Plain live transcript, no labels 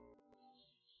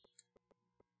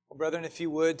Well, brethren, if you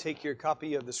would, take your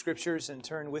copy of the Scriptures and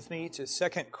turn with me to 2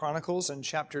 Chronicles in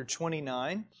chapter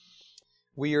 29.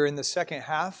 We are in the second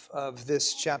half of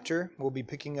this chapter. We'll be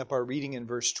picking up our reading in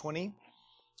verse 20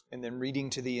 and then reading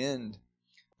to the end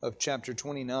of chapter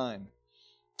 29.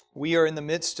 We are in the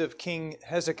midst of King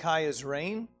Hezekiah's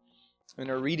reign and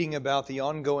are reading about the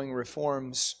ongoing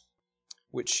reforms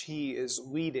which he is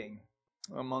leading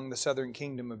among the southern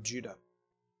kingdom of Judah.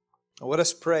 Now, let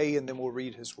us pray and then we'll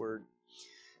read his word.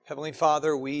 Heavenly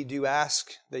Father, we do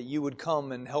ask that you would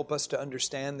come and help us to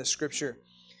understand the Scripture.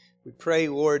 We pray,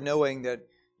 Lord, knowing that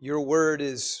your word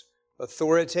is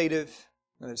authoritative,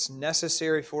 that it's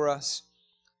necessary for us,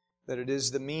 that it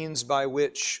is the means by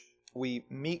which we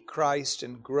meet Christ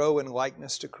and grow in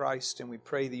likeness to Christ, and we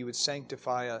pray that you would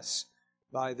sanctify us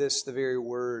by this, the very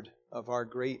word of our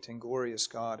great and glorious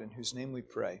God, in whose name we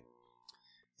pray.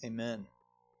 Amen.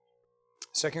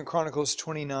 2 Chronicles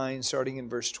 29, starting in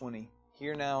verse 20.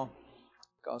 Hear now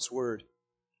God's word.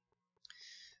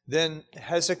 Then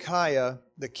Hezekiah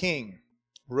the king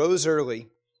rose early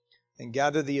and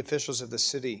gathered the officials of the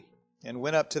city and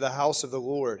went up to the house of the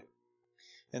Lord.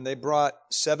 And they brought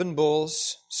 7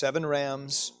 bulls, 7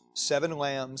 rams, 7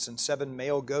 lambs, and 7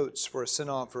 male goats for a sin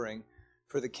offering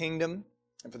for the kingdom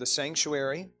and for the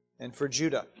sanctuary and for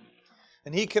Judah.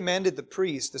 And he commanded the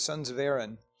priests, the sons of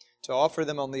Aaron, to offer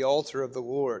them on the altar of the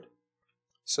Lord.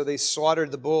 So they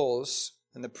slaughtered the bulls,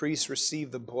 and the priests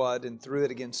received the blood and threw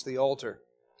it against the altar.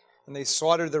 And they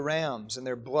slaughtered the rams, and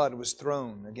their blood was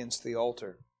thrown against the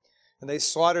altar. And they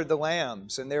slaughtered the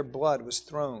lambs, and their blood was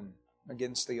thrown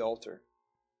against the altar.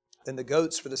 Then the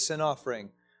goats for the sin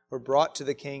offering were brought to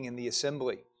the king in the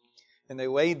assembly, and they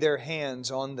laid their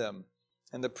hands on them.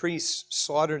 And the priests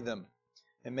slaughtered them,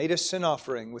 and made a sin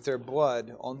offering with their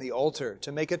blood on the altar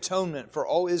to make atonement for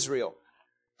all Israel.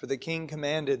 For the king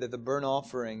commanded that the burnt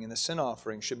offering and the sin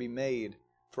offering should be made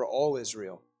for all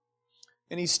Israel.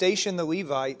 And he stationed the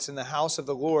Levites in the house of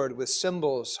the Lord with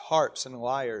cymbals, harps, and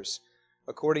lyres,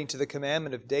 according to the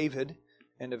commandment of David,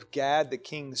 and of Gad the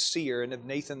king's seer, and of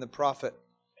Nathan the prophet.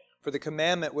 For the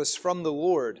commandment was from the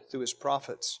Lord through his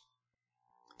prophets.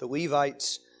 The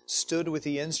Levites stood with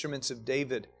the instruments of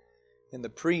David, and the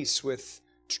priests with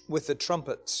the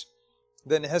trumpets.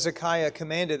 Then Hezekiah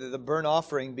commanded that the burnt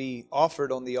offering be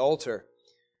offered on the altar.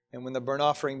 And when the burnt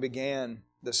offering began,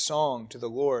 the song to the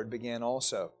Lord began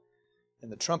also.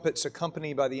 And the trumpets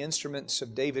accompanied by the instruments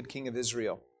of David, king of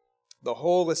Israel. The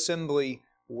whole assembly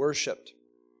worshipped,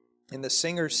 and the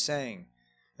singers sang,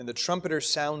 and the trumpeters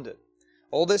sounded.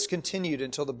 All this continued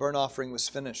until the burnt offering was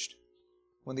finished.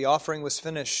 When the offering was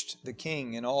finished, the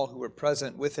king and all who were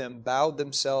present with him bowed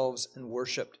themselves and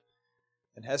worshipped.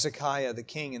 And Hezekiah the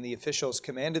king and the officials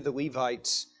commanded the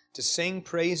Levites to sing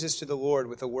praises to the Lord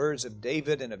with the words of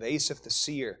David and of Asaph the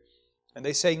seer. And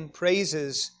they sang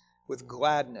praises with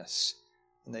gladness,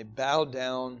 and they bowed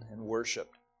down and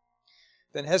worshipped.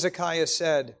 Then Hezekiah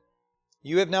said,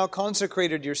 "You have now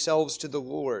consecrated yourselves to the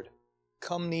Lord.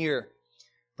 Come near,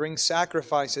 bring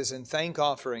sacrifices and thank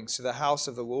offerings to the house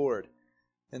of the Lord."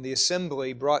 And the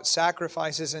assembly brought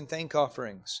sacrifices and thank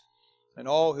offerings, and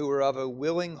all who were of a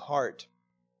willing heart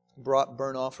brought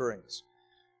burnt offerings.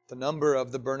 The number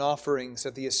of the burnt offerings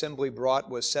that the assembly brought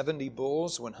was 70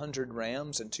 bulls, 100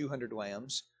 rams, and 200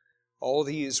 lambs. All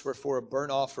these were for a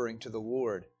burnt offering to the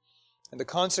Lord. And the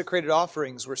consecrated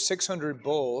offerings were 600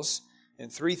 bulls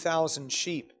and 3,000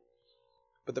 sheep.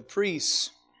 But the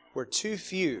priests were too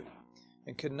few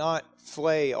and could not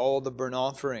flay all the burnt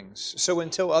offerings. So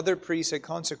until other priests had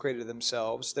consecrated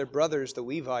themselves, their brothers, the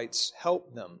Levites,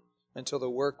 helped them until the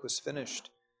work was finished.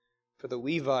 For the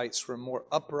Levites were more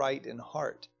upright in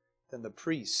heart than the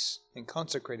priests in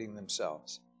consecrating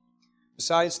themselves.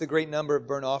 Besides the great number of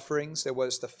burnt offerings, there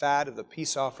was the fat of the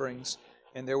peace offerings,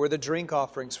 and there were the drink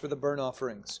offerings for the burnt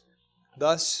offerings.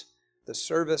 Thus the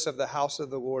service of the house of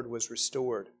the Lord was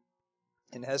restored.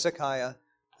 And Hezekiah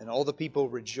and all the people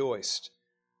rejoiced,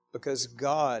 because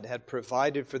God had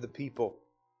provided for the people,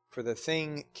 for the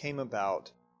thing came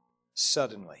about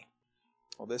suddenly.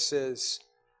 Well, this is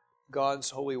God's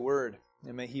holy word,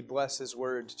 and may He bless His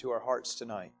word to our hearts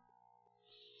tonight.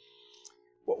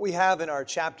 What we have in our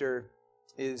chapter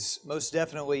is most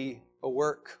definitely a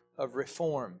work of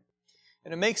reform,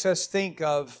 and it makes us think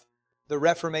of the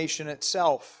Reformation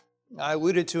itself. I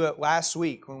alluded to it last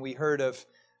week when we heard of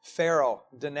Farel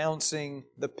denouncing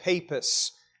the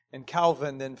Papists and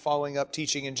Calvin then following up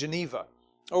teaching in Geneva.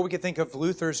 Or we could think of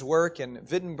Luther's work in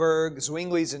Wittenberg,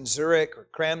 Zwingli's in Zurich, or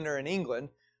Cranmer in England.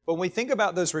 But when we think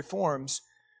about those reforms,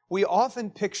 we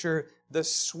often picture the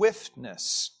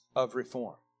swiftness of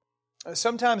reform.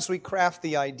 Sometimes we craft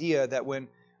the idea that when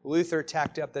Luther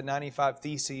tacked up the 95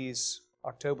 Theses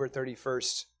October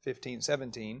 31st,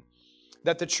 1517,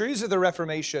 that the truths of the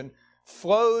Reformation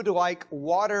flowed like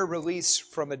water released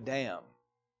from a dam.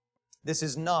 This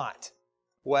is not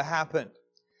what happened.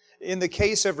 In the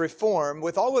case of Reform,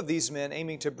 with all of these men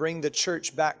aiming to bring the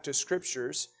church back to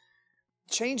Scriptures,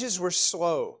 changes were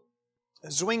slow.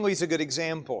 Zwingli's a good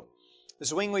example.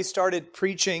 Zwingli started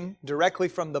preaching directly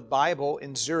from the Bible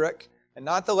in Zurich, and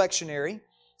not the lectionary,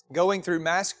 going through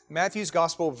Matthew's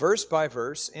Gospel verse by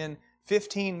verse in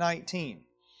 1519.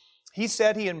 He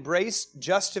said he embraced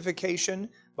justification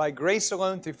by grace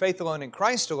alone, through faith alone, in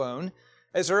Christ alone,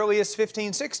 as early as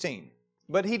 1516.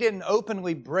 But he didn't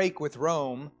openly break with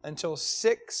Rome until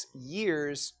 6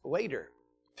 years later,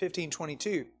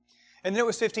 1522. And then it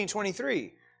was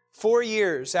 1523, 4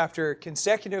 years after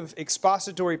consecutive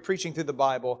expository preaching through the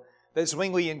Bible, that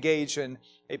Zwingli engaged in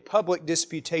a public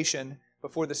disputation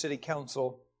before the city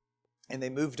council, and they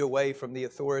moved away from the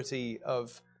authority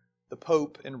of the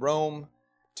Pope in Rome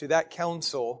to that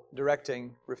council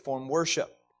directing Reformed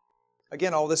worship.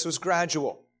 Again, all this was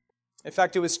gradual. In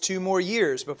fact, it was 2 more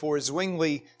years before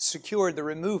Zwingli secured the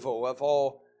removal of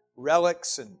all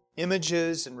relics and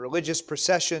images and religious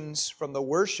processions from the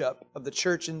worship of the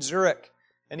church in Zurich.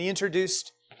 And he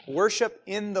introduced worship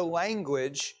in the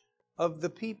language of the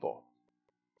people.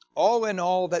 All in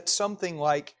all, that's something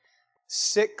like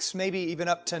 6, maybe even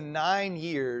up to 9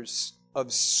 years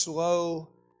of slow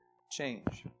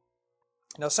change.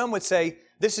 Now, some would say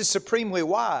this is supremely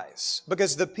wise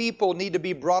because the people need to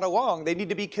be brought along. They need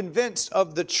to be convinced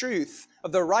of the truth,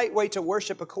 of the right way to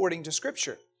worship according to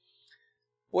Scripture.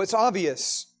 Well, it's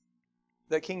obvious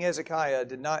that King Hezekiah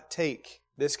did not take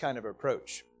this kind of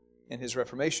approach in his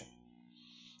Reformation.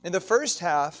 In the first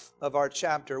half of our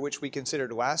chapter, which we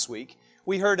considered last week,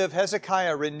 we heard of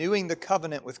Hezekiah renewing the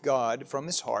covenant with God from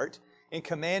his heart and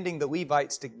commanding the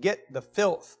Levites to get the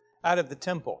filth out of the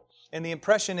temple. And the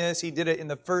impression is he did it in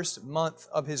the first month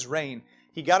of his reign.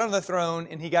 He got on the throne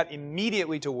and he got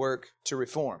immediately to work to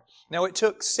reform. Now, it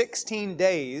took 16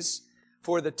 days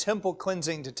for the temple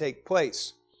cleansing to take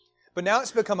place. But now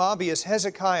it's become obvious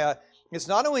Hezekiah is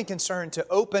not only concerned to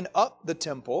open up the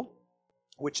temple,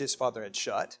 which his father had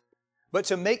shut, but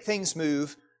to make things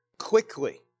move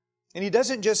quickly. And he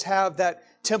doesn't just have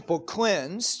that temple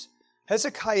cleansed.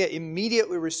 Hezekiah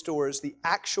immediately restores the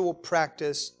actual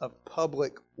practice of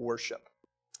public worship.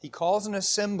 He calls an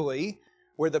assembly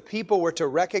where the people were to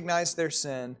recognize their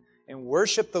sin and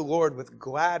worship the Lord with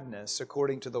gladness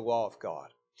according to the law of God.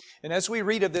 And as we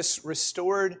read of this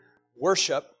restored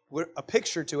worship, a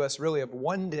picture to us really of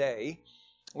one day,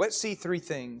 let's see 3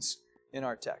 things in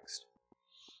our text.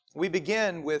 We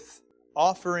begin with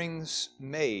offerings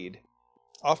made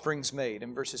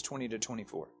in verses 20 to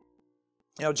 24.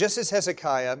 Now, just as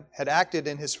Hezekiah had acted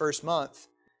in his first month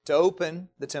to open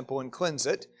the temple and cleanse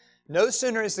it, no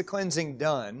sooner is the cleansing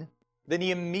done than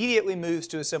he immediately moves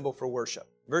to assemble for worship.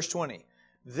 Verse 20,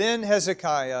 then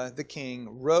Hezekiah the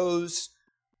king rose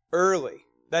early,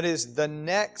 that is, the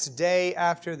next day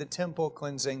after the temple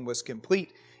cleansing was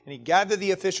complete, and he gathered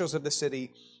the officials of the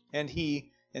city, and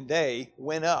they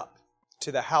went up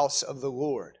to the house of the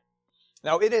Lord.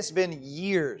 Now, it has been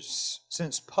years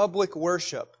since public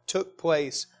worship took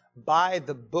place by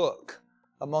the book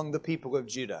among the people of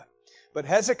Judah. But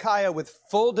Hezekiah, with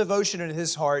full devotion in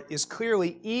his heart, is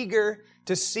clearly eager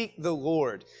to seek the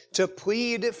Lord, to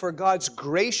plead for God's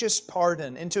gracious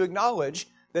pardon, and to acknowledge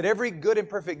that every good and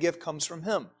perfect gift comes from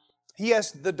Him. He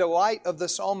has the delight of the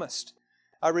psalmist.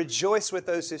 I rejoice with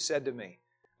those who said to me,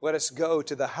 let us go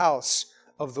to the house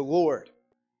of the Lord.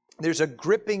 There's a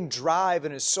gripping drive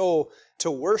in his soul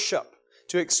to worship,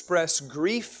 to express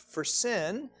grief for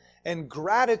sin and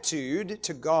gratitude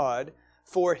to God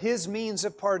for His means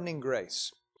of pardoning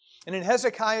grace. And in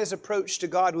Hezekiah's approach to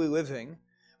godly living,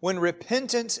 when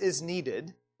repentance is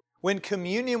needed, when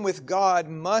communion with God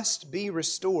must be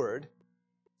restored,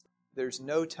 there's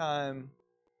no time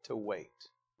to wait.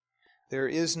 There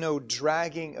is no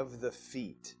dragging of the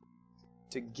feet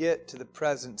to get to the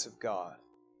presence of God.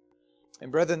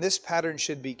 And brethren, this pattern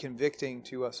should be convicting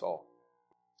to us all.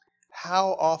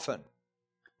 How often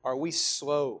are we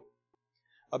slow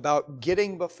about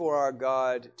getting before our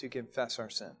God to confess our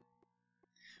sin?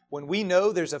 When we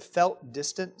know there's a felt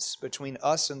distance between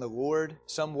us and the Lord,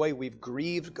 some way we've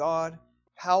grieved God,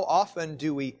 how often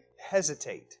do we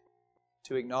hesitate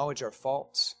to acknowledge our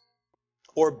faults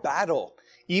or battle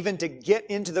even to get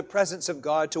into the presence of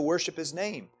God to worship His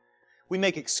name? We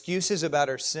make excuses about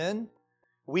our sin.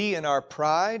 We, in our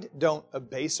pride, don't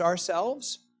abase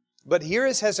ourselves. But here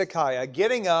is Hezekiah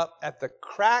getting up at the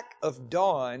crack of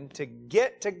dawn to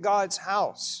get to God's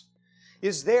house.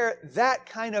 Is there that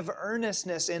kind of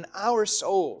earnestness in our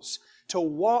souls to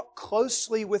walk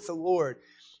closely with the Lord?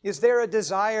 Is there a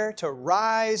desire to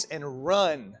rise and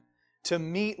run to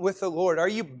meet with the Lord? Are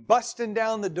you busting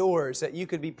down the doors that you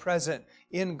could be present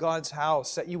in God's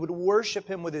house, that you would worship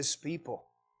Him with His people?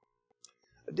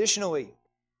 Additionally,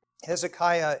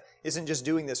 Hezekiah isn't just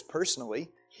doing this personally.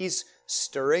 He's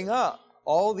stirring up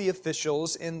all the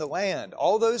officials in the land,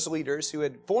 all those leaders who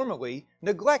had formerly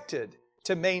neglected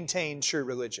to maintain true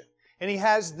religion. And he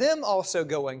has them also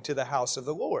going to the house of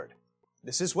the Lord.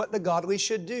 This is what the godly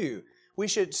should do. We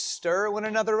should stir one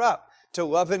another up to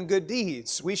love and good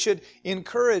deeds. We should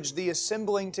encourage the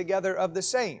assembling together of the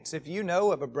saints. If you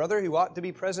know of a brother who ought to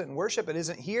be present in worship and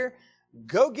isn't here,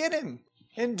 go get him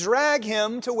and drag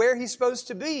him to where he's supposed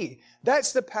to be.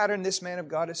 That's the pattern this man of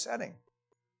God is setting.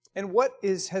 And what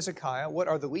is Hezekiah, what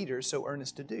are the leaders so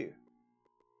earnest to do?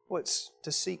 Well, it's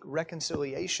to seek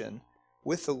reconciliation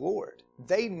with the Lord.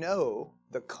 They know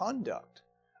the conduct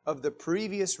of the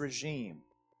previous regime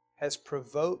has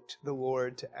provoked the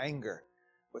Lord to anger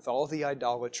with all the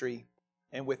idolatry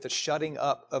and with the shutting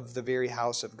up of the very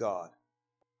house of God.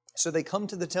 So they come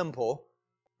to the temple,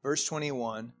 verse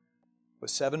 21,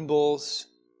 with 7 bulls,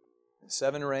 and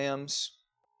 7 rams,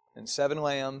 and 7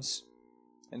 lambs,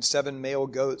 and 7 male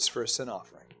goats for a sin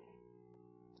offering.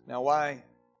 Now, why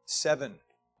 7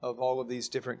 of all of these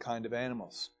different kind of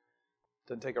animals?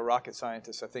 Doesn't take a rocket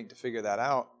scientist, I think, to figure that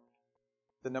out.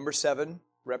 The number 7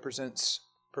 represents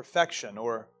perfection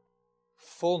or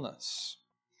fullness.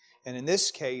 And in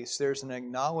this case, there's an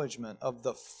acknowledgement of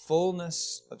the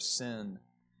fullness of sin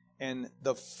and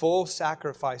the full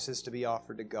sacrifices to be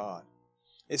offered to God.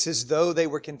 It's as though they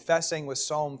were confessing with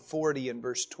Psalm 40 and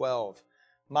verse 12,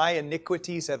 "My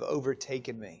iniquities have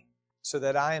overtaken me, so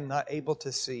that I am not able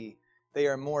to see. They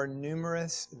are more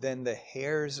numerous than the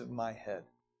hairs of my head."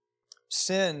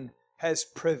 Sin has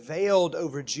prevailed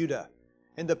over Judah,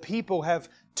 and the people have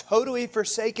totally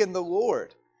forsaken the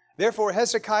Lord. Therefore,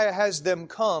 Hezekiah has them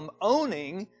come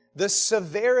owning the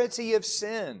severity of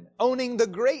sin, owning the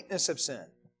greatness of sin.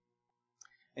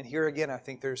 And here again, I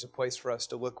think there's a place for us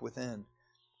to look within.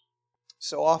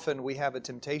 So often we have a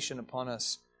temptation upon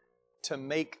us to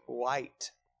make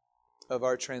light of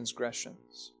our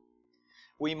transgressions.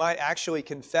 We might actually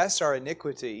confess our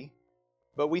iniquity,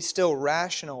 but we still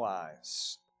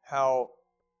rationalize how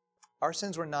our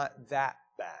sins were not that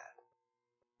bad,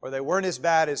 or they weren't as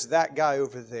bad as that guy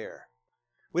over there.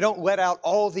 We don't let out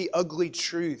all the ugly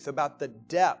truth about the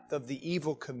depth of the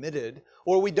evil committed,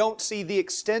 or we don't see the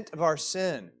extent of our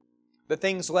sin, the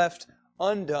things left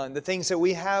undone, the things that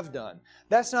we have done.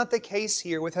 That's not the case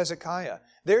here with Hezekiah.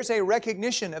 There's a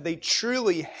recognition of the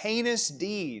truly heinous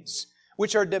deeds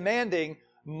which are demanding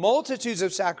multitudes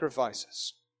of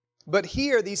sacrifices. But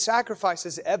here, these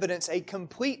sacrifices evidence a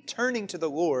complete turning to the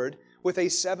Lord with a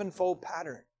 7-fold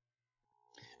pattern.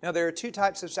 Now, there are 2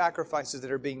 types of sacrifices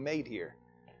that are being made here.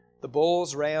 The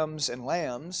bulls, rams, and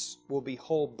lambs will be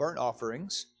whole burnt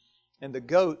offerings, and the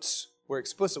goats, we're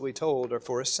explicitly told, are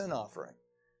for a sin offering.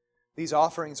 These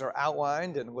offerings are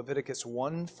outlined in Leviticus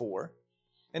 1:4.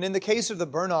 And in the case of the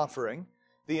burnt offering,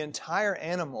 the entire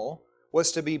animal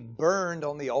was to be burned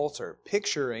on the altar,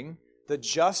 picturing the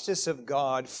justice of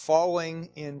God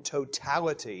falling in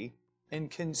totality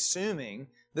and consuming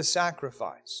the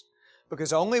sacrifice.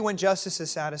 Because only when justice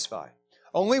is satisfied,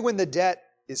 only when the debt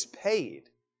is paid,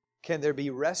 can there be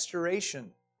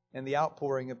restoration and the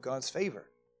outpouring of God's favor.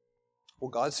 Well,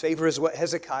 God's favor is what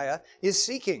Hezekiah is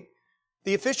seeking.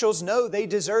 The officials know they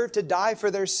deserve to die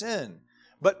for their sin.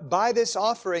 But by this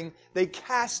offering, they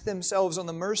cast themselves on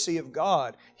the mercy of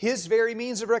God, His very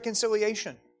means of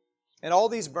reconciliation. And all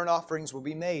these burnt offerings will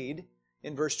be made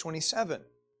in verse 27.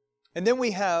 And then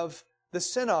we have the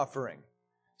sin offering.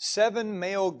 7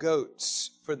 male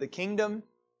goats for the kingdom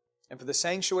and for the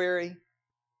sanctuary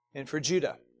and for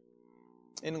Judah.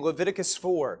 In Leviticus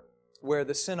 4, where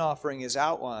the sin offering is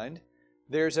outlined,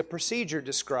 there's a procedure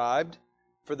described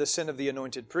for the sin of the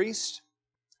anointed priest,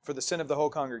 for the sin of the whole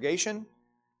congregation,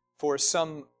 for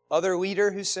some other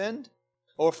leader who sinned,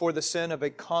 or for the sin of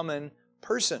a common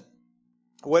person.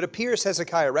 What appears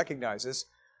Hezekiah recognizes,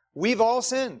 we've all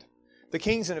sinned. The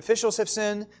kings and officials have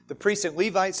sinned, the priests and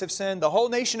Levites have sinned, the whole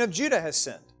nation of Judah has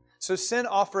sinned. So sin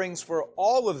offerings for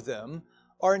all of them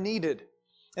are needed.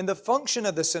 And the function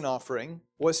of the sin offering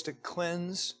was to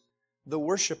cleanse the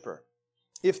worshiper.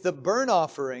 If the burnt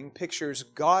offering pictures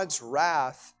God's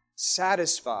wrath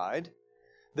satisfied,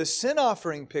 the sin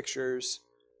offering pictures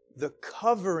the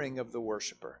covering of the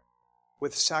worshiper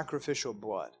with sacrificial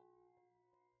blood.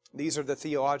 These are the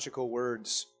theological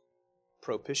words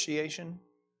propitiation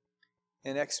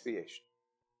and expiation.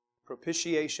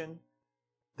 Propitiation,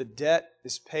 the debt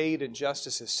is paid and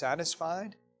justice is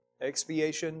satisfied.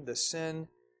 expiation, the sin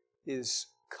is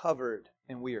covered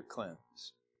and we are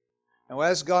cleansed. Now,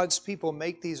 as God's people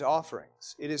make these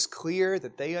offerings, it is clear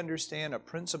that they understand a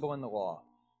principle in the law,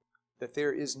 that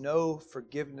there is no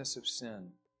forgiveness of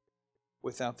sin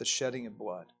without the shedding of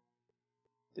blood.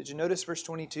 Did you notice verse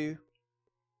 22?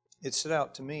 It stood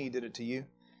out to me, did it to you?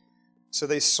 So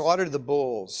they slaughtered the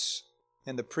bulls,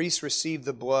 and the priests received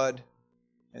the blood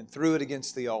and threw it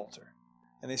against the altar.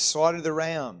 And they slaughtered the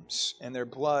rams, and their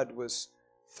blood was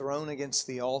thrown against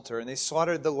the altar. And they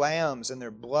slaughtered the lambs, and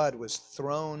their blood was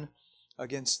thrown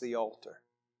against the altar.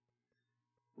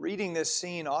 Reading this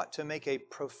scene ought to make a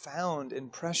profound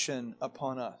impression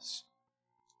upon us.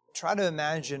 Try to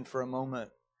imagine for a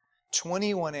moment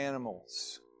 21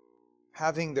 animals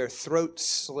having their throats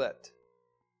slit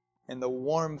and the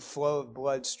warm flow of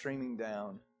blood streaming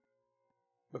down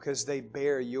because they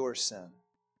bear your sin.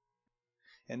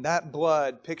 And that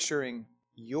blood, picturing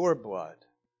your blood,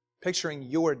 picturing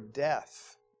your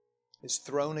death, is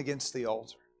thrown against the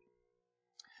altar.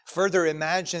 Further,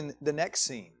 imagine the next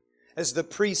scene as the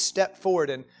priests step forward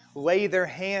and lay their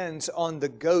hands on the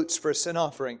goats for a sin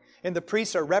offering. And the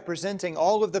priests are representing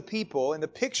all of the people. And the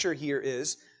picture here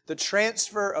is the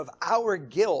transfer of our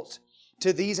guilt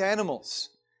to these animals.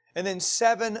 And then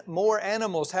 7 more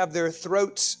animals have their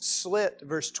throats slit,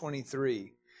 verse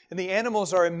 23. And the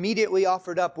animals are immediately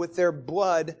offered up with their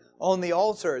blood on the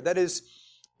altar. That is,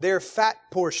 their fat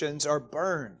portions are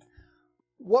burned.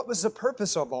 What was the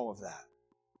purpose of all of that?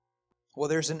 Well,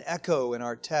 there's an echo in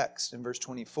our text in verse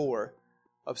 24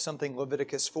 of something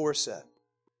Leviticus 4 said.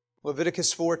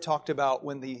 Leviticus 4 talked about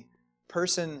when the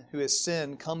person who has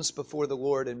sinned comes before the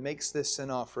Lord and makes this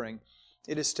sin offering,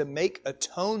 it is to make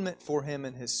atonement for him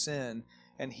in his sin,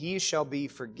 and he shall be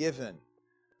forgiven.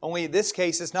 Only in this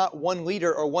case, it's not one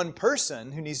leader or one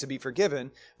person who needs to be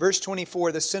forgiven. Verse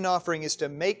 24, the sin offering is to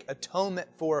make atonement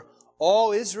for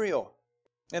all Israel.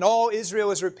 And all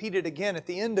Israel is repeated again at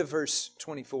the end of verse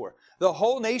 24. The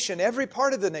whole nation, every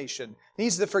part of the nation,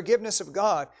 needs the forgiveness of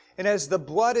God. And as the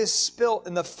blood is spilt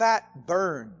and the fat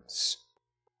burns,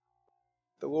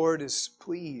 the Lord is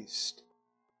pleased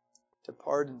to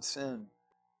pardon sin.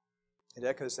 It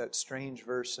echoes that strange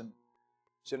verse in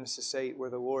Genesis 8 where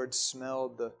the Lord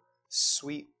smelled the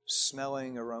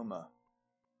sweet-smelling aroma,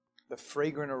 the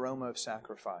fragrant aroma of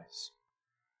sacrifice,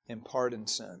 and pardoned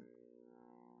sin.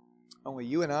 Only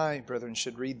you and I, brethren,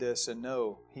 should read this and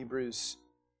know Hebrews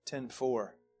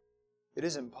 10:4. It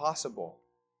is impossible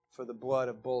for the blood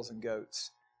of bulls and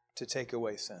goats to take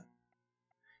away sin.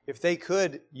 If they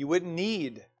could, you wouldn't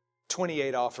need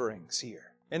 28 offerings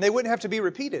here. And they wouldn't have to be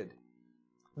repeated.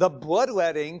 The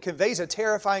bloodletting conveys a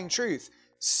terrifying truth.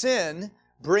 Sin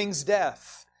brings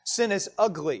death. Sin is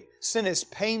ugly. Sin is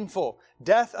painful.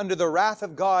 Death under the wrath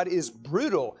of God is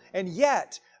brutal. And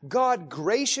yet, God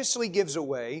graciously gives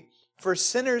away for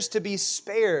sinners to be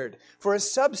spared, for a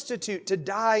substitute to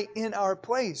die in our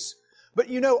place. But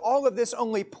you know, all of this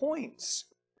only points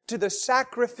to the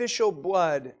sacrificial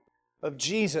blood of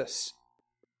Jesus.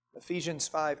 Ephesians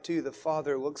 5:2, the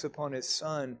Father looks upon His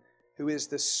Son, who is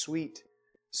the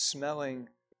sweet-smelling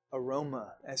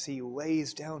aroma, as He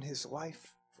lays down His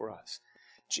life for us.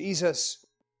 Jesus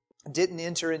didn't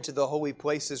enter into the holy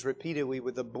places repeatedly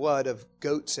with the blood of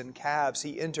goats and calves.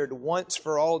 He entered once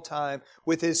for all time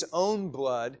with His own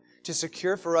blood to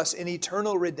secure for us an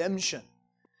eternal redemption.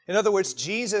 In other words,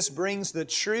 Jesus brings the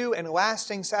true and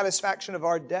lasting satisfaction of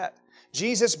our debt.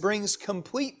 Jesus brings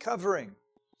complete covering,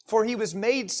 for He was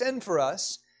made sin for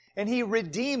us, and He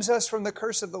redeems us from the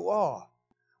curse of the law.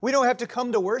 We don't have to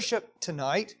come to worship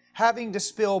tonight having to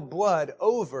spill blood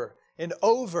over and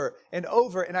over and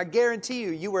over. And I guarantee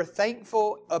you, you were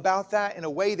thankful about that in a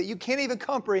way that you can't even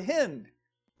comprehend.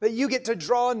 That you get to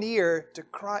draw near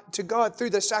to God through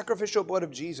the sacrificial blood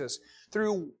of Jesus.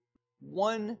 Through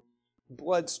one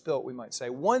blood spilt, we might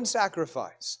say. One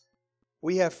sacrifice.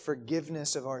 We have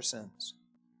forgiveness of our sins.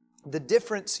 The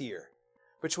difference here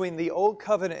between the old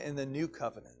covenant and the new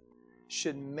covenant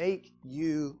should make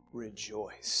you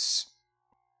rejoice.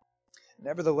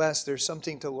 Nevertheless, there's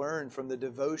something to learn from the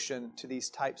devotion to these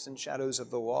types and shadows of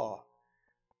the law.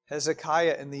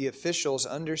 Hezekiah and the officials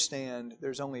understand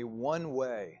there's only one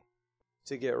way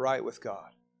to get right with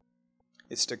God.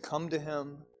 It's to come to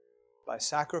Him by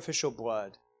sacrificial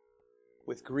blood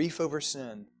with grief over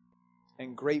sin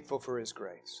and grateful for His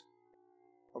grace.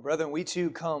 Well, brethren, we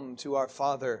too come to our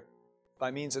Father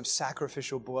by means of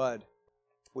sacrificial blood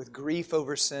with grief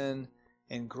over sin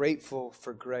and grateful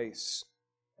for grace.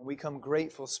 And we come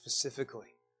grateful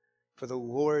specifically for the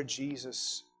Lord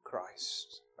Jesus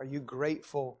Christ. Are you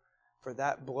grateful for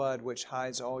that blood which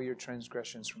hides all your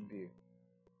transgressions from view?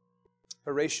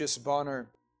 Horatius Bonar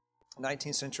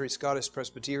 19th century Scottish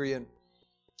Presbyterian.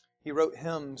 He wrote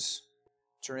hymns,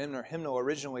 which are in our hymnal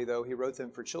originally, though. He wrote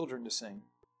them for children to sing.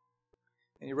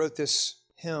 And he wrote this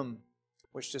hymn,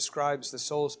 which describes the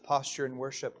soul's posture in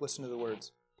worship. Listen to the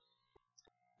words.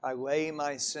 I lay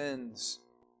my sins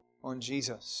on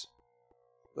Jesus,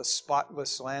 the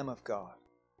spotless Lamb of God.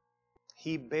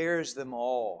 He bears them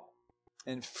all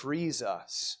and frees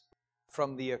us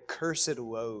from the accursed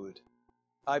load.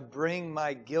 I bring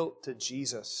my guilt to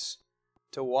Jesus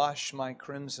to wash my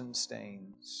crimson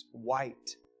stains,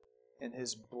 white in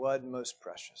His blood most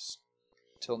precious,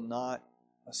 till not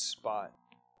a spot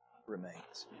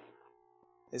remains.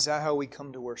 Is that how we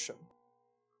come to worship?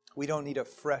 We don't need a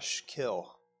fresh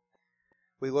kill.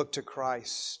 We look to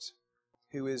Christ,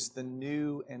 who is the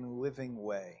new and living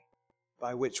way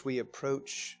by which we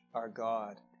approach our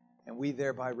God, and we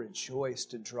thereby rejoice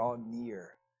to draw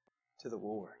near to the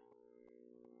Lord.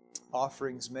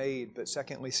 Offerings made, but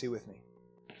secondly, see with me,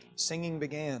 singing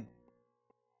began.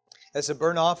 As the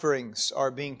burnt offerings are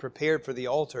being prepared for the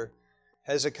altar,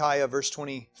 Hezekiah, verse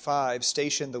 25,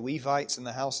 stationed the Levites in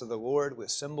the house of the Lord with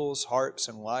cymbals, harps,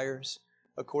 and lyres,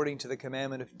 according to the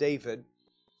commandment of David.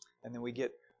 And then we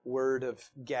get word of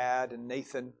Gad and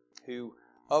Nathan, who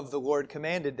of the Lord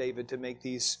commanded David to make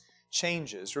these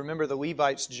changes. Remember, the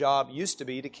Levites' job used to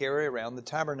be to carry around the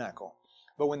tabernacle.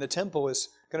 But when the temple is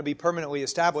going to be permanently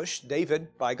established,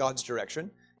 David, by God's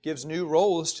direction, gives new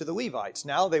roles to the Levites.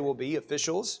 Now they will be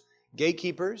officials,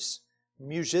 gatekeepers,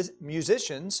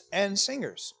 musicians, and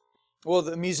singers. Well,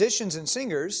 the musicians and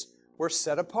singers were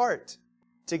set apart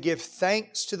to give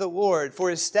thanks to the Lord, for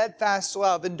His steadfast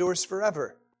love endures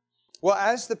forever. Well,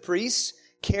 as the priests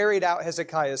carried out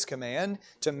Hezekiah's command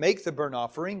to make the burnt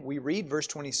offering, we read, verse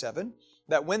 27,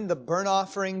 that when the burnt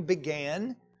offering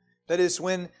began, that is,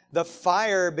 when the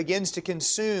fire begins to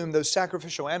consume those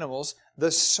sacrificial animals,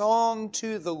 the song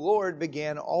to the Lord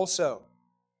began also,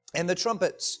 and the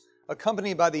trumpets,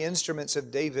 accompanied by the instruments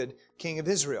of David, king of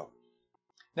Israel.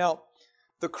 Now,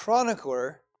 the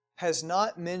chronicler has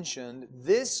not mentioned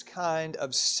this kind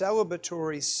of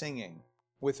celebratory singing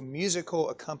with musical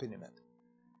accompaniment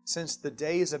since the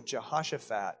days of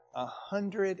Jehoshaphat,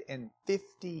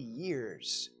 150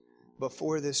 years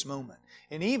before this moment.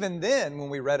 And even then, when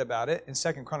we read about it in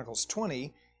 2 Chronicles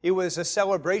 20, it was a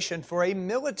celebration for a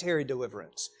military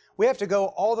deliverance. We have to go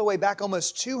all the way back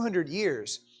almost 200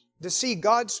 years to see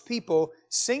God's people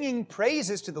singing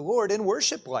praises to the Lord in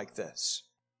worship like this.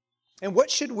 And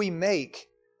what should we make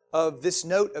of this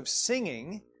note of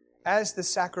singing as the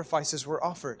sacrifices were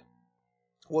offered?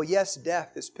 Well, yes,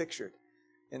 death is pictured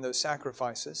in those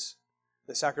sacrifices.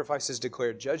 The sacrifices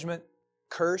declared judgment,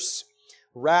 curse,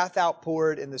 wrath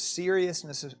outpoured in the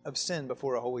seriousness of sin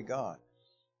before a holy God.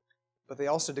 But they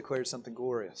also declared something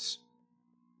glorious.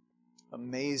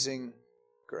 Amazing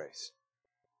grace.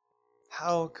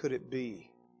 How could it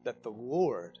be that the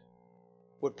Lord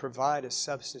would provide a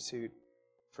substitute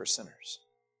for sinners?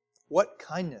 What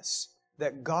kindness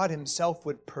that God Himself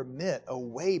would permit a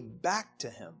way back to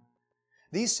Him.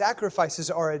 These sacrifices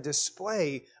are a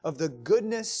display of the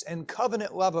goodness and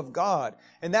covenant love of God.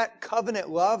 And that covenant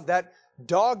love, that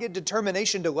dogged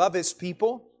determination to love His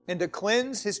people and to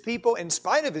cleanse His people in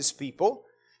spite of His people,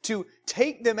 to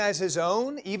take them as His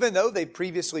own, even though they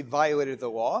previously violated the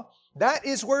law, that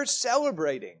is worth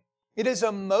celebrating. It is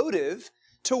a motive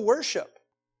to worship.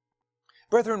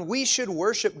 Brethren, we should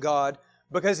worship God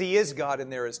because He is God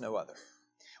and there is no other.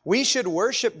 We should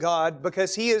worship God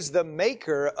because He is the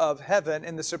maker of heaven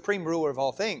and the supreme ruler of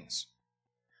all things.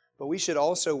 But we should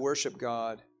also worship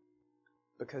God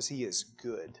because He is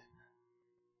good.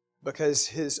 Because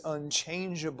His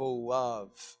unchangeable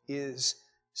love is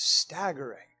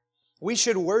staggering. We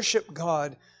should worship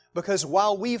God because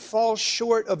while we fall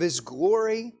short of His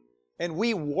glory and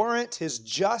we warrant His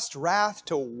just wrath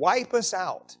to wipe us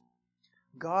out,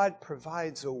 God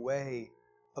provides a way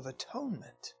of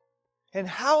atonement. And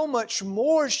how much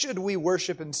more should we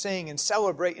worship and sing and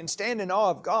celebrate and stand in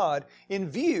awe of God in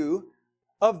view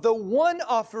of the one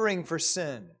offering for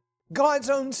sin, God's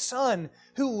own Son,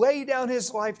 who laid down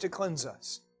His life to cleanse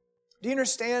us? Do you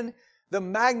understand the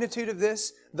magnitude of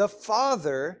this? The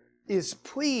Father is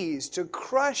pleased to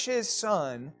crush His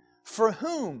Son for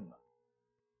whom?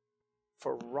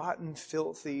 For rotten,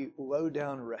 filthy,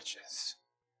 low-down wretches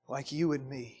like you and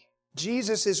me.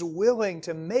 Jesus is willing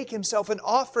to make Himself an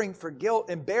offering for guilt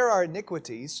and bear our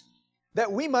iniquities that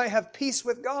we might have peace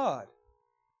with God.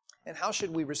 And how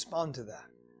should we respond to that?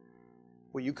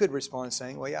 Well, you could respond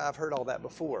saying, well, yeah, I've heard all that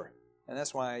before. And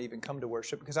that's why I even come to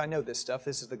worship, because I know this stuff.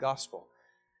 This is the gospel.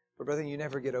 But brethren, you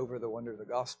never get over the wonder of the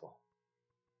gospel.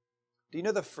 Do you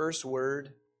know the first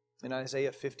word in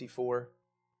Isaiah 54?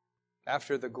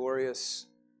 After the glorious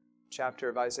chapter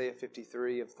of Isaiah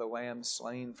 53 of the Lamb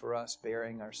slain for us,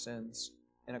 bearing our sins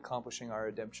and accomplishing our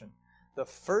redemption, the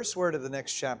first word of the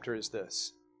next chapter is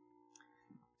this: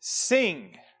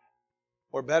 sing,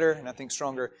 or better, and I think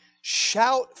stronger,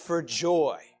 shout for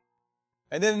joy.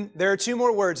 And then there are two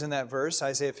more words in that verse,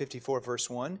 Isaiah 54, verse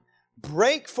 1.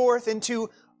 Break forth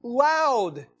into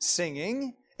loud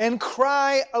singing and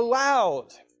cry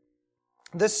aloud.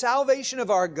 The salvation of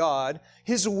our God,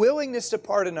 His willingness to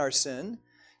pardon our sin,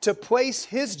 to place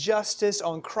His justice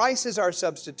on Christ as our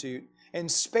substitute,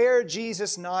 and spare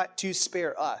Jesus not to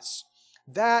spare us,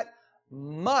 that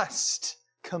must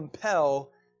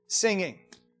compel singing.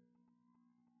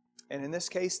 And in this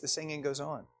case, the singing goes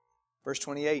on. Verse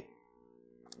 28,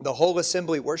 the whole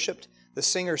assembly worshipped, the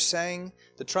singers sang,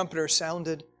 the trumpeter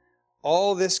sounded.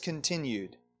 All this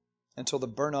continued until the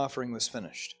burnt offering was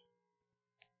finished.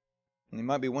 And you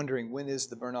might be wondering, when is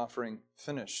the burnt offering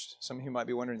finished? Some of you might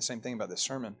be wondering the same thing about this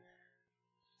sermon.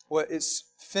 Well, it's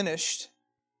finished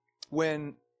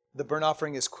when the burnt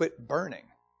offering is quit burning.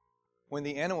 When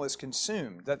the animal is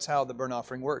consumed. That's how the burnt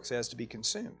offering works. It has to be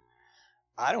consumed.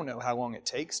 I don't know how long it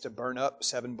takes to burn up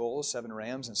 7 bulls, 7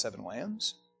 rams, and 7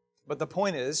 lambs. But the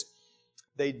point is,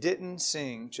 they didn't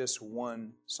sing just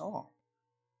one song.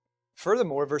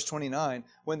 Furthermore, verse 29,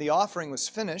 when the offering was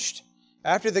finished,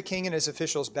 after the king and his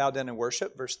officials bowed down in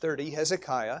worship, verse 30,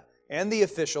 Hezekiah and the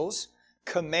officials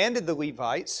commanded the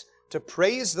Levites to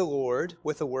praise the Lord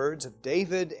with the words of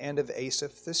David and of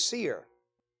Asaph the seer.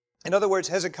 In other words,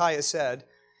 Hezekiah said,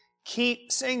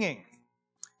 keep singing,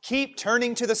 keep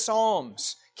turning to the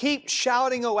Psalms, keep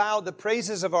shouting aloud the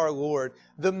praises of our Lord,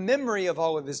 the memory of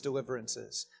all of His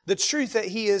deliverances, the truth that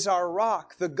He is our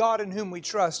rock, the God in whom we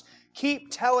trust. Keep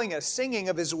telling us, singing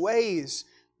of His ways,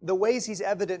 the ways He's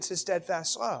evidenced His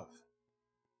steadfast love.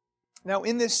 Now,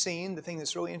 in this scene, the thing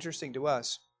that's really interesting to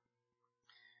us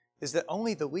is that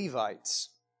only the Levites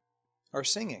are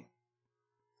singing.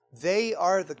 They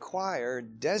are the choir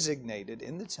designated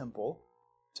in the temple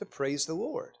to praise the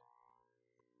Lord.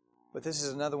 But this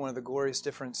is another one of the glorious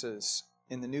differences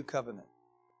in the new covenant.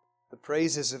 The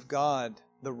praises of God,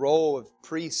 the role of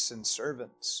priests and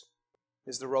servants,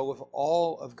 is the role of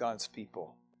all of God's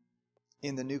people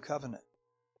in the new covenant.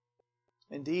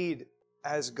 Indeed,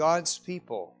 as God's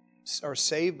people are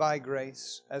saved by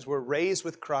grace, as we're raised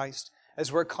with Christ,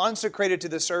 as we're consecrated to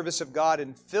the service of God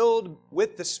and filled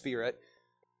with the Spirit,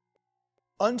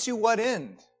 unto what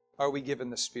end are we given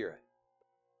the Spirit?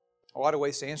 A lot of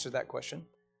ways to answer that question.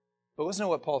 But listen to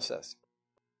what Paul says.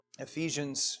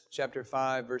 Ephesians chapter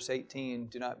 5, verse 18,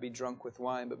 do not be drunk with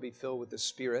wine, but be filled with the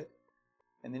Spirit.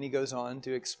 And then he goes on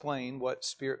to explain what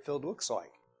Spirit-filled looks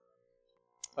like.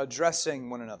 Addressing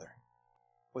one another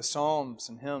with psalms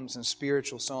and hymns and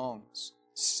spiritual songs,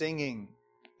 singing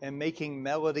and making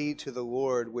melody to the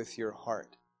Lord with your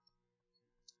heart.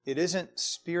 It isn't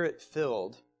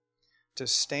Spirit-filled to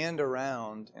stand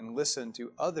around and listen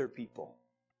to other people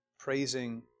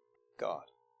praising God.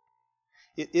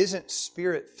 It isn't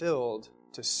Spirit-filled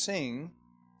to sing,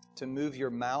 to move your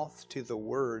mouth to the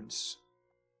words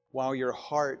while your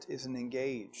heart isn't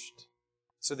engaged,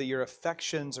 so that your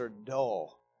affections are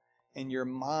dull and your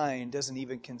mind doesn't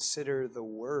even consider the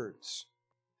words.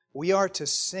 We are to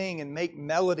sing and make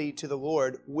melody to the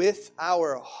Lord with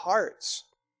our hearts.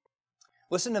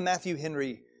 Listen to Matthew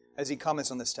Henry as he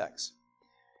comments on this text.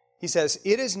 He says,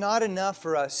 it is not enough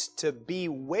for us to be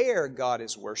where God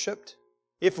is worshipped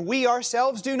if we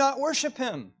ourselves do not worship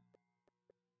Him.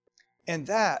 And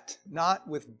that not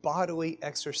with bodily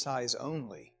exercise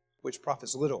only, which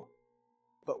profits little,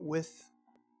 but with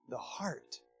the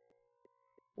heart.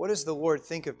 What does the Lord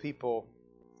think of people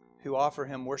who offer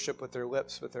Him worship with their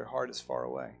lips, but their heart is far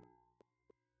away?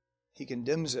 He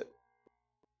condemns it.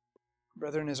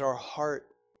 Brethren, is our heart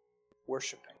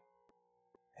worshiping?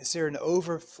 Is there an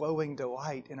overflowing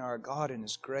delight in our God and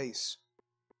His grace?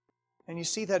 And you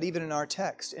see that even in our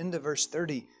text, into verse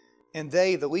 30. And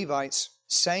they, the Levites,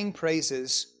 sang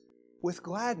praises with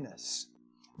gladness.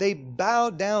 They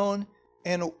bowed down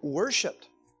and worshiped.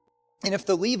 And if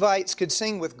the Levites could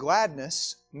sing with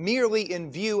gladness, merely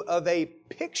in view of a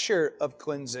picture of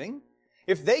cleansing,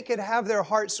 if they could have their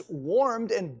hearts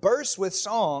warmed and burst with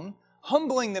song,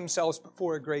 humbling themselves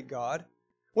before a great God,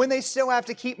 when they still have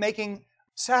to keep making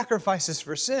sacrifices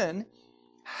for sin,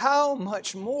 how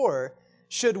much more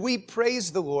should we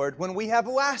praise the Lord when we have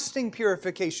lasting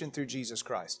purification through Jesus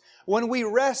Christ? When we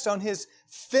rest on His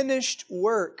finished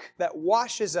work that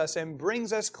washes us and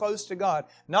brings us close to God,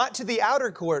 not to the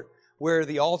outer court where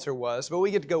the altar was, but we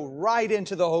get to go right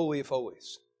into the Holy of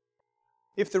Holies.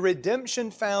 If the redemption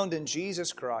found in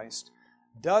Jesus Christ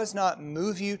does not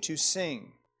move you to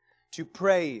sing, to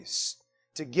praise,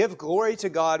 to give glory to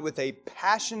God with a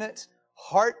passionate,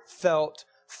 heartfelt,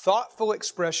 thoughtful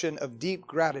expression of deep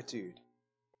gratitude.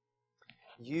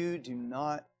 You do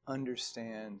not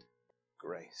understand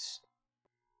grace.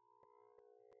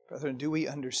 Brethren, do we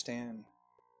understand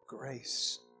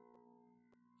grace?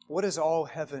 What does all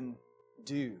heaven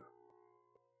do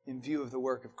in view of the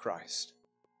work of Christ?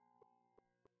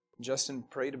 Justin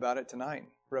prayed about it tonight.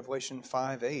 Revelation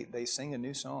 5:8, they sing a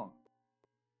new song.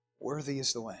 Worthy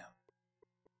is the Lamb.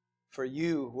 For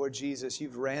you, Lord Jesus,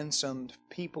 you've ransomed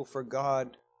people for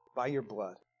God by your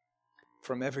blood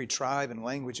from every tribe and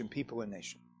language and people and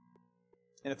nation.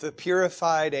 And if the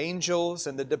purified angels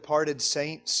and the departed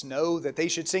saints know that they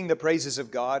should sing the praises of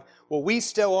God, well, we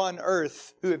still on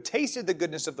earth who have tasted the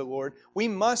goodness of the Lord, we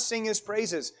must sing His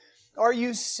praises. Are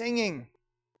you singing?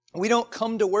 We don't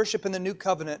come to worship in the new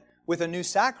covenant with a new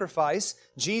sacrifice.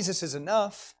 Jesus is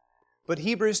enough. But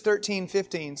Hebrews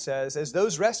 13:15 says, as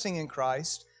those resting in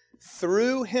Christ,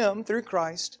 through Him, through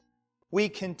Christ, we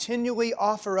continually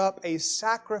offer up a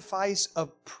sacrifice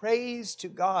of praise to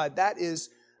God. That is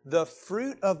the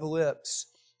fruit of lips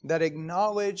that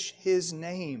acknowledge His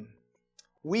name.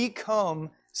 We come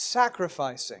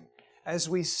sacrificing as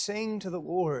we sing to the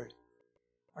Lord.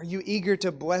 Are you eager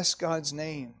to bless God's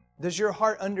name? Does your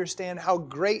heart understand how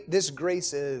great this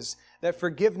grace is, that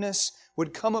forgiveness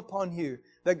would come upon you,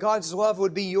 that God's love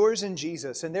would be yours in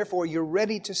Jesus, and therefore you're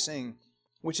ready to sing,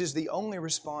 which is the only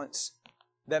response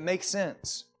that makes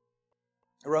sense.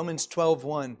 Romans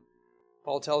 12:1,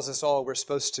 Paul tells us all we're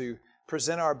supposed to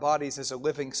present our bodies as a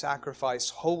living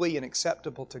sacrifice, holy and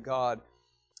acceptable to God,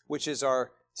 which is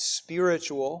our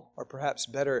spiritual, or perhaps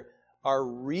better, our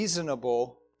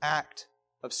reasonable act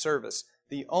of service.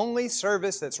 The only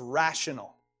service that's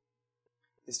rational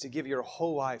is to give your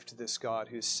whole life to this God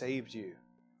who saved you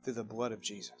through the blood of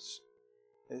Jesus.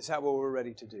 Is that what we're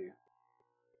ready to do?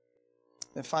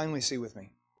 And finally, see with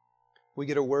me, we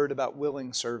get a word about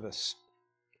willing service.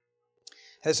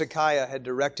 Hezekiah had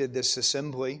directed this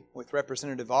assembly with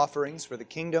representative offerings for the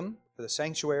kingdom, for the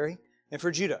sanctuary, and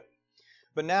for Judah.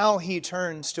 But now he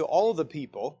turns to all the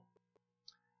people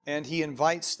and he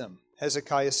invites them.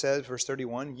 Hezekiah says, verse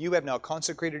 31, you have now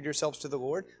consecrated yourselves to the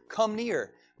Lord. Come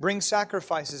near, bring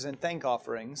sacrifices and thank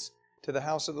offerings to the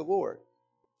house of the Lord.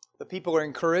 The people are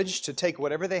encouraged to take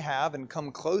whatever they have and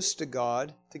come close to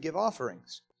God to give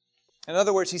offerings. In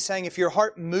other words, he's saying if your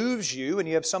heart moves you and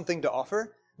you have something to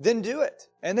offer, then do it.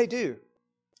 And they do.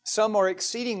 Some are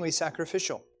exceedingly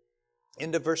sacrificial.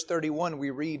 Into verse 31, we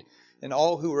read, and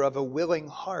all who were of a willing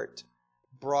heart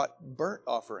brought burnt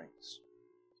offerings.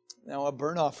 Now, a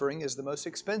burnt offering is the most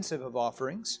expensive of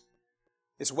offerings.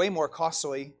 It's way more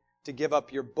costly to give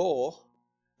up your bull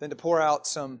than to pour out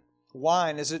some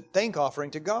wine as a thank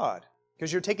offering to God,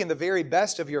 because you're taking the very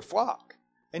best of your flock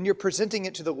and you're presenting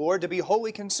it to the Lord to be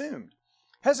wholly consumed.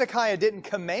 Hezekiah didn't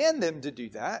command them to do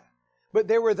that, but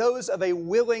there were those of a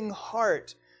willing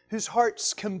heart whose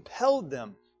hearts compelled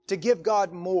them to give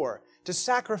God more, to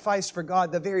sacrifice for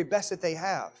God the very best that they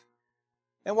have.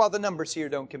 And while the numbers here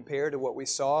don't compare to what we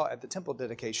saw at the temple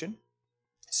dedication,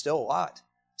 it's still a lot.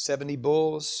 70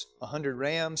 bulls, 100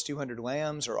 rams, 200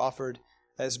 lambs are offered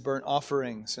as burnt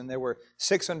offerings, and there were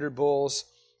 600 bulls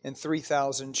and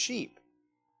 3,000 sheep.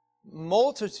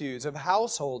 Multitudes of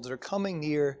households are coming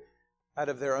near out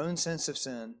of their own sense of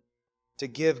sin to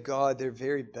give God their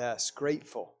very best,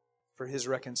 grateful for His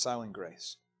reconciling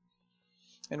grace.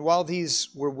 And while these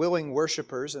were willing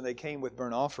worshipers and they came with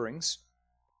burnt offerings,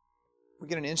 we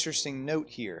get an interesting note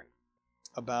here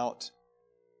about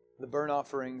the burnt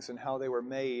offerings and how they were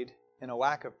made and a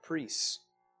lack of priests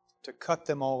to cut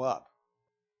them all up.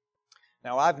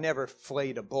 Now, I've never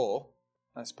flayed a bull.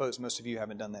 I suppose most of you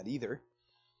haven't done that either.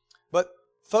 But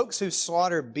folks who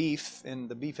slaughter beef in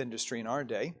the beef industry in our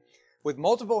day, with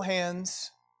multiple hands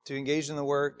to engage in the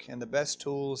work and the best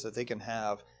tools that they can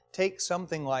have, take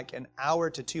something like an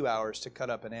hour to 2 hours to cut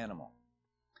up an animal.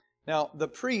 Now, the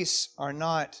priests are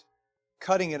not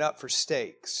cutting it up for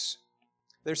steaks.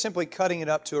 They're simply cutting it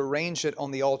up to arrange it on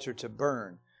the altar to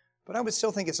burn. But I would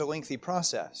still think it's a lengthy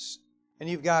process. And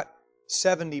you've got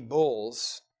 70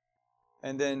 bulls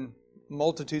and then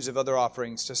multitudes of other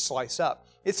offerings to slice up.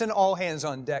 It's an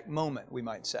all-hands-on-deck moment, we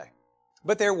might say.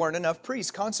 But there weren't enough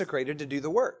priests consecrated to do the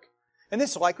work. And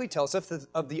this likely tells us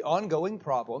of the ongoing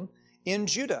problem in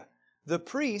Judah. The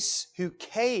priests who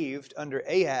caved under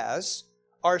Ahaz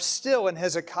are still, in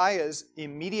Hezekiah's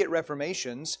immediate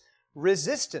reformations,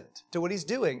 resistant to what he's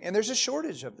doing. And there's a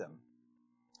shortage of them.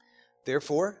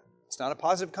 Therefore, it's not a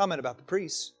positive comment about the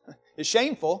priests. It's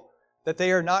shameful that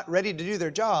they are not ready to do their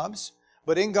jobs,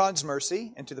 but in God's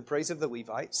mercy and to the praise of the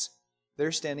Levites,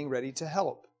 they're standing ready to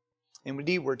help. And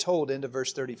indeed, we're told into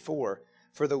verse 34,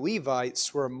 for the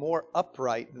Levites were more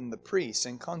upright than the priests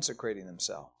in consecrating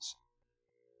themselves.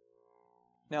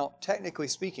 Now, technically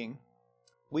speaking,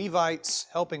 Levites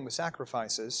helping with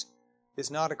sacrifices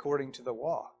is not according to the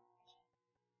law.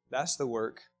 That's the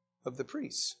work of the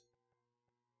priests.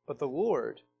 But the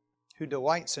Lord, who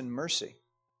delights in mercy,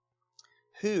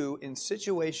 who in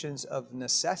situations of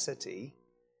necessity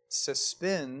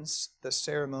suspends the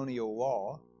ceremonial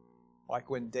law, like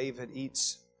when David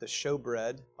eats the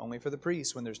showbread only for the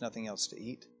priests when there's nothing else to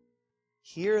eat.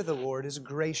 Here the Lord is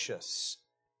gracious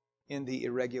in the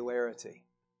irregularity.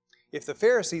 If the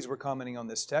Pharisees were commenting on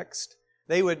this text,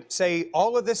 they would say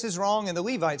all of this is wrong and the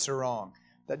Levites are wrong.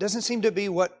 That doesn't seem to be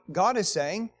what God is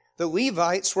saying. The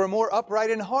Levites were more upright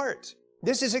in heart.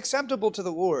 This is acceptable to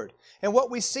the Lord. And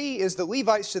what we see is the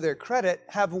Levites, to their credit,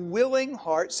 have willing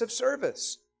hearts of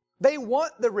service. They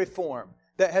want the reform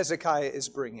that Hezekiah is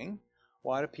bringing,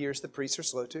 while it appears the priests are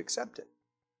slow to accept it.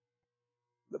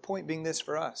 The point being this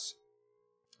for us.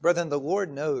 Brethren, the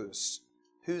Lord knows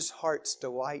whose hearts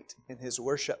delight in His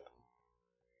worship.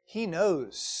 He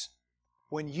knows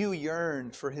when you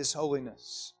yearn for His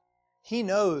holiness. He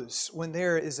knows when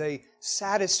there is a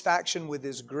satisfaction with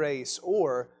His grace,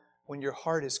 or when your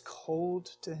heart is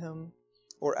cold to Him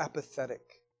or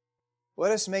apathetic.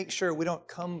 Let us make sure we don't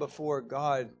come before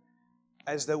God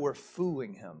as though we're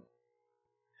fooling Him,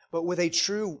 but with a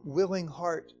true willing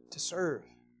heart to serve.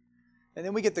 And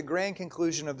then we get the grand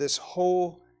conclusion of this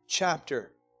whole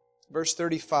chapter. Verse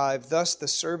 35, thus the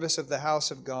service of the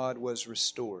house of God was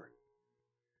restored.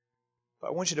 But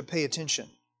I want you to pay attention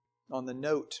on the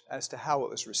note as to how it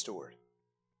was restored.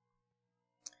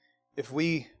 If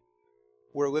we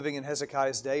were living in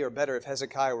Hezekiah's day, or better, if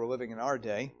Hezekiah were living in our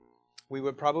day, we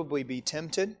would probably be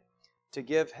tempted to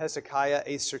give Hezekiah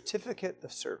a certificate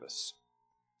of service,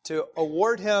 to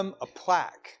award him a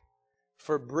plaque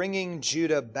for bringing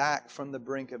Judah back from the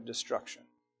brink of destruction.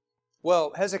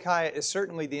 Well, Hezekiah is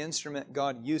certainly the instrument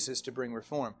God uses to bring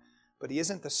reform, but he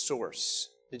isn't the source.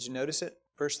 Did you notice it?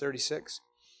 Verse 36.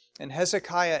 And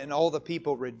Hezekiah and all the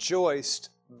people rejoiced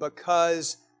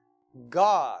because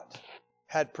God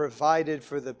had provided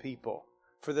for the people,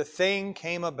 for the thing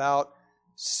came about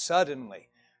suddenly.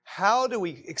 How do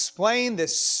we explain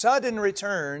this sudden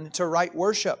return to right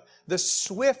worship? The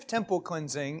swift temple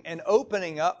cleansing and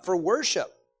opening up for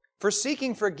worship, for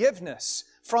seeking forgiveness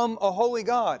from a holy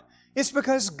God. It's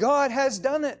because God has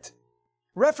done it.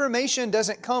 Reformation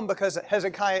doesn't come because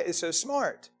Hezekiah is so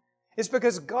smart. It's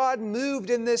because God moved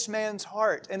in this man's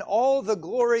heart, and all the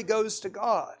glory goes to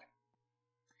God.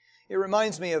 It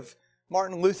reminds me of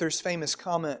Martin Luther's famous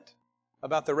comment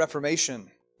about the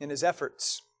Reformation in his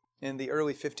efforts in the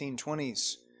early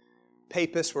 1520s.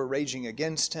 Papists were raging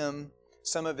against him.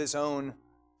 Some of his own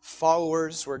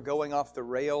followers were going off the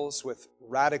rails with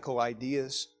radical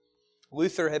ideas.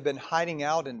 Luther had been hiding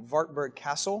out in Wartburg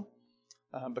Castle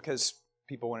because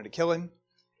people wanted to kill him.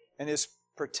 And his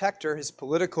protector, his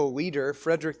political leader,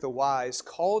 Frederick the Wise,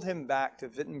 called him back to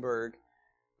Wittenberg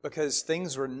because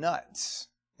things were nuts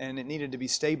and it needed to be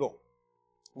stable.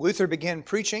 Luther began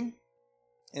preaching,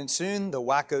 and soon the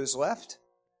wackos left,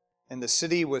 and the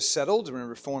city was settled in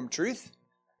Reformed truth.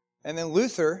 And then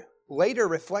Luther, later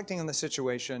reflecting on the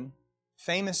situation,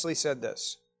 famously said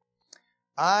this: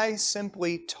 I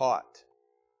simply taught,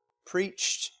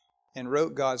 preached, and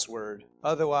wrote God's Word.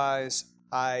 Otherwise,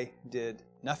 I did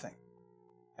nothing.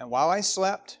 And while I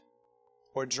slept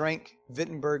or drank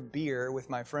Wittenberg beer with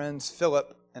my friends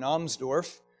Philip and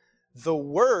Amsdorf, the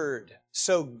Word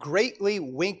so greatly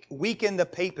weakened the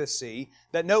papacy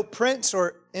that no prince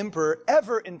or emperor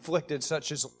ever inflicted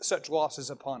such losses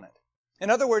upon it. In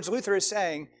other words, Luther is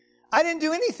saying, I didn't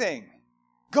do anything.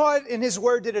 God in His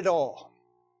Word did it all.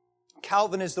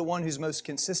 Calvin is the one who's most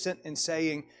consistent in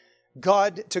saying,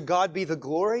 to God be the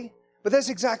glory. But that's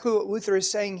exactly what Luther is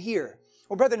saying here.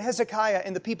 Well, brethren, Hezekiah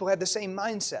and the people had the same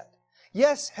mindset.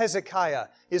 Yes, Hezekiah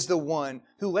is the one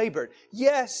who labored.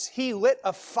 Yes, he lit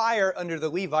a fire under the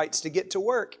Levites to get to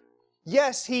work.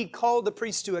 Yes, he called the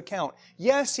priests to account.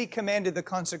 Yes, he commanded the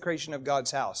consecration of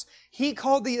God's house. He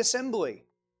called the assembly.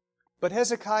 But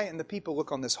Hezekiah and the people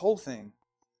look on this whole thing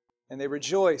and they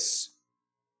rejoice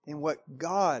in what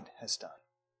God has done.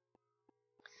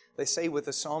 They say with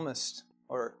the psalmist,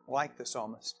 or like the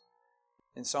psalmist,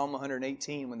 in Psalm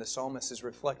 118, when the psalmist is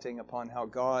reflecting upon how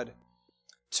God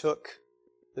took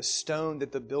the stone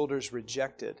that the builders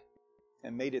rejected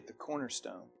and made it the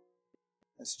cornerstone.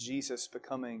 That's Jesus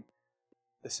becoming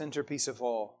the centerpiece of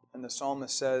all. And the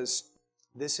psalmist says,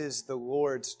 this is the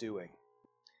Lord's doing,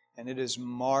 and it is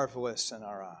marvelous in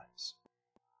our eyes.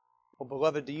 Well,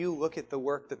 beloved, do you look at the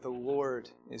work that the Lord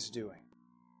is doing?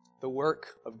 the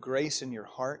work of grace in your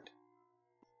heart,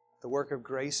 the work of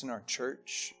grace in our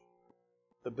church,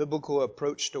 the biblical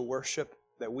approach to worship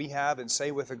that we have and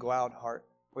say with a glad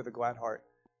heart,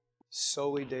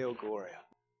 Soli Deo Gloria.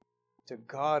 To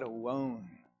God alone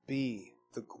be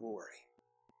the glory.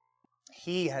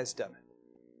 He has done it.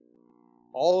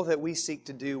 All that we seek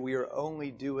to do, we are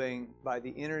only doing by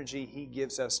the energy He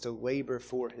gives us to labor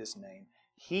for His name.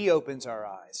 He opens our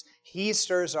eyes. He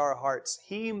stirs our hearts.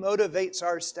 He motivates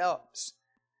our steps.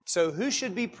 So who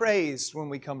should be praised when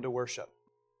we come to worship?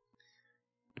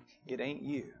 It ain't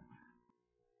you.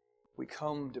 We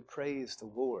come to praise the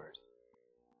Lord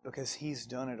because He's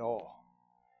done it all.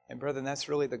 And brethren, that's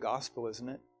really the gospel, isn't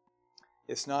it?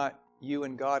 It's not you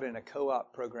and God in a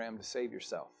co-op program to save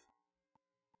yourself.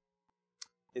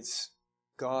 It's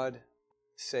God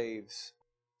saves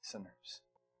sinners.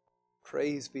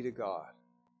 Praise be to God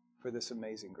for this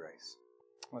amazing grace.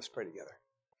 Let's pray together.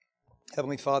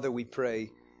 Heavenly Father, we pray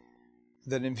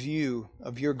that in view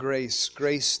of your grace,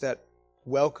 grace that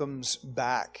welcomes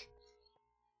back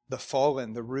the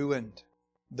fallen, the ruined,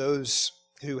 those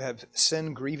who have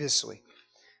sinned grievously,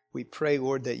 we pray,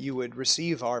 Lord, that you would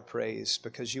receive our praise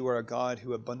because you are a God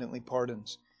who abundantly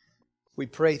pardons. We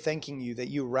pray, thanking you, that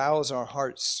you rouse our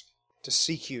hearts to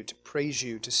seek you, to praise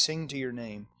you, to sing to your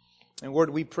name. And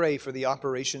Lord, we pray for the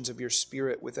operations of your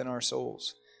Spirit within our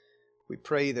souls. We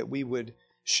pray that we would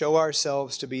show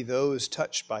ourselves to be those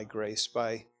touched by grace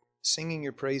by singing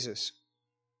your praises.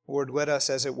 Lord, let us,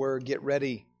 as it were, get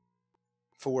ready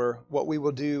for what we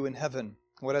will do in heaven.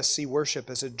 Let us see worship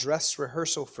as a dress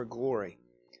rehearsal for glory,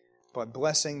 by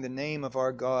blessing the name of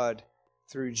our God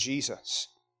through Jesus,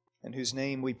 in whose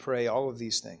name we pray all of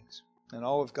these things. And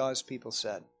all of God's people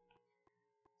said,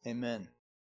 Amen.